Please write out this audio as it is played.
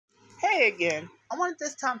Hey again. I want to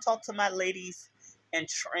this time talk to my ladies and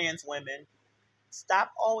trans women.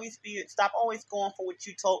 Stop always going for what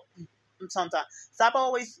you told sometimes. Stop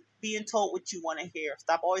always being told what you want to hear.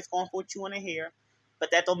 Stop always going for what you want to hear.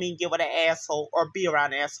 But that don't mean get with an asshole or be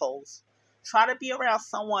around assholes. Try to be around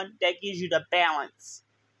someone that gives you the balance.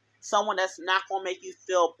 Someone that's not gonna make you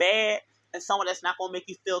feel bad and someone that's not gonna make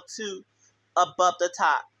you feel too above the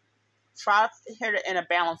top. Try to hear the inner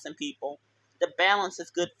balance in people. The balance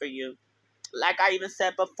is good for you. Like I even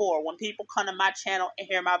said before, when people come to my channel and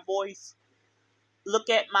hear my voice,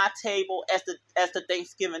 look at my table as the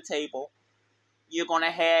Thanksgiving table. You're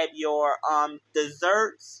gonna have your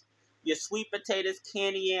desserts, your sweet potatoes,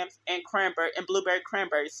 candy yams, and cranberry and blueberry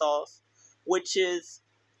cranberry sauce, which is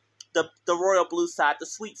the royal blue side, the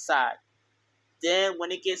sweet side. Then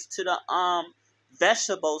when it gets to the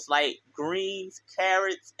vegetables like greens,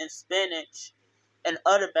 carrots, and spinach, and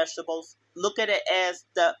other vegetables, look at it as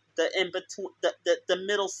the in between the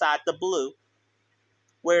middle side, the blue,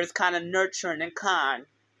 where it's kind of nurturing and kind,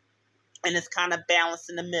 and it's kind of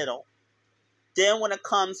balanced in the middle. Then when it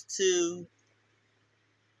comes to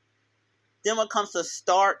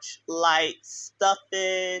starch like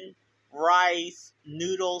stuffing, rice,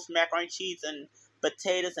 noodles, macaroni and cheese, and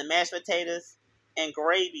potatoes and mashed potatoes and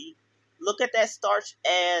gravy, look at the starch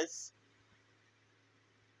as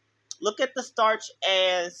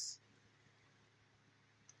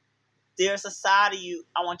there's a side of you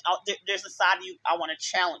I want to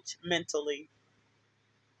challenge mentally.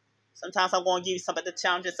 Sometimes I'm going to give you something to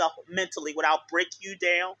challenge yourself mentally without breaking you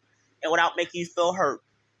down and without making you feel hurt.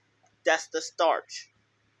 That's the starch.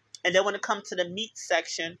 And then when it comes to the meat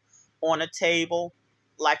section on a table,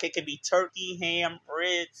 like it could be turkey, ham,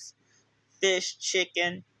 ribs, fish,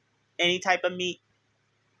 chicken, any type of meat,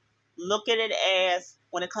 look at it as,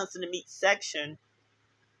 when it comes to the meat section,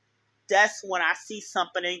 that's when I see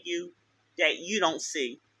something in you that you don't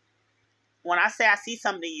see. When I say I see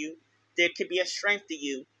something in you, there could be a strength to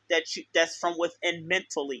you that's from within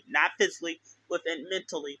mentally, not physically, within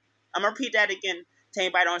mentally. I'm going to repeat that again to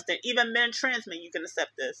anybody to understand. Even men and trans men, you can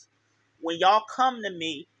accept this. When y'all come to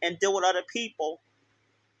me and deal with other people,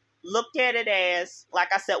 look at it as,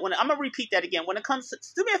 like I said, I'm going to repeat that again. When it comes to,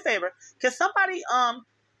 do me a favor, can somebody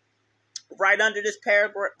right under this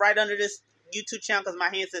paragraph, right under this YouTube channel, because my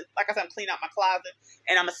hands is, like I said, I'm cleaning out my closet,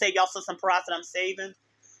 and I'm going to save y'all some products that I'm saving.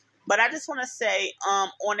 But I just want to say,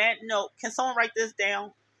 on that note, can someone write this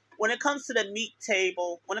down? When it comes to the meat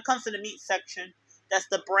table, when it comes to the meat section, that's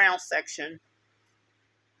the brown section.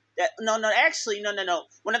 No.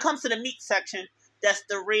 When it comes to the meat section, that's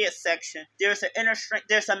the red section. There's an inner strength.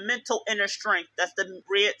 There's a mental inner strength. That's the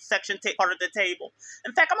red section part of the table.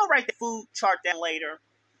 In fact, I'm gonna write the food chart down later.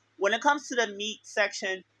 When it comes to the meat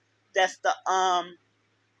section, that's that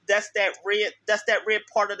red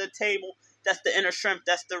part of the table. That's the inner strength.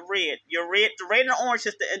 That's the red. The red and the orange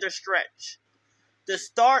is the inner stretch. The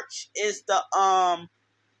starch is the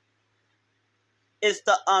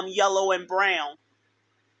yellow and brown,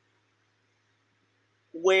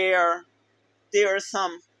 where there's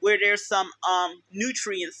some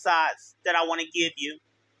nutrient sides that I want to give you.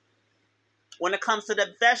 When it comes to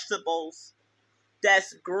the vegetables,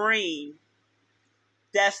 that's green.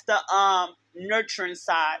 That's the nurturing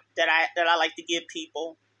side that I like to give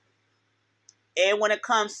people. And when it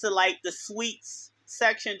comes to like the sweets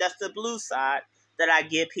section, that's the blue side that I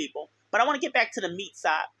give people. But I want to get back to the meat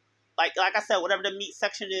side. Like I said, whatever the meat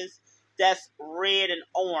section is, that's red and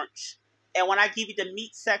orange. And when I give you the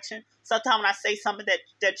meat section, sometimes when I say something that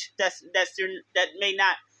may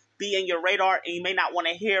not be in your radar and you may not want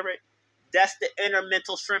to hear it, that's the inner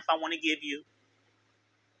mental strength I want to give you.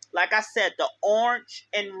 Like I said, the orange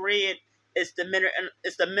and red is the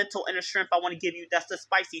mental inner strength I want to give you. That's the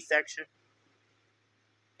spicy section.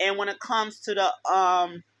 And when it comes to the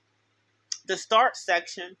starch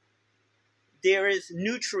section, there is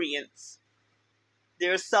nutrients.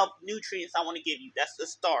 There's self-nutrients I want to give you. That's the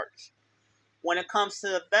starch. When it comes to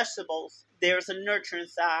the vegetables, there's a nurturing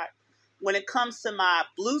side. When it comes to my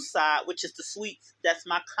blue side, which is the sweets, that's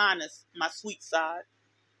my kindness, my sweet side.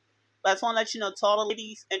 But I just want to let you know, to all the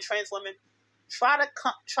ladies and trans women, try to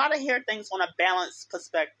hear things on a balanced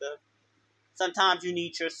perspective. Sometimes you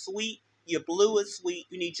need your sweet, your blue is sweet.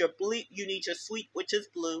 You need your sweet, which is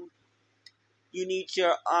blue. You need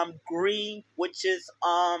your green, which is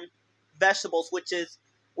vegetables, which is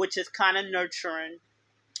kind of nurturing.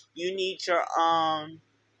 You need your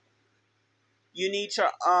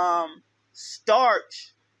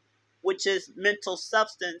starch, which is mental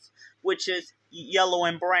substance, which is yellow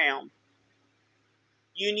and brown.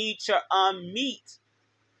 You need your meat,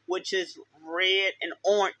 which is red and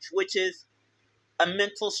orange, which is a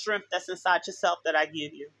mental strength that's inside yourself that I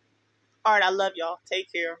give you. All right, I love y'all.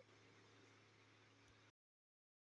 Take care.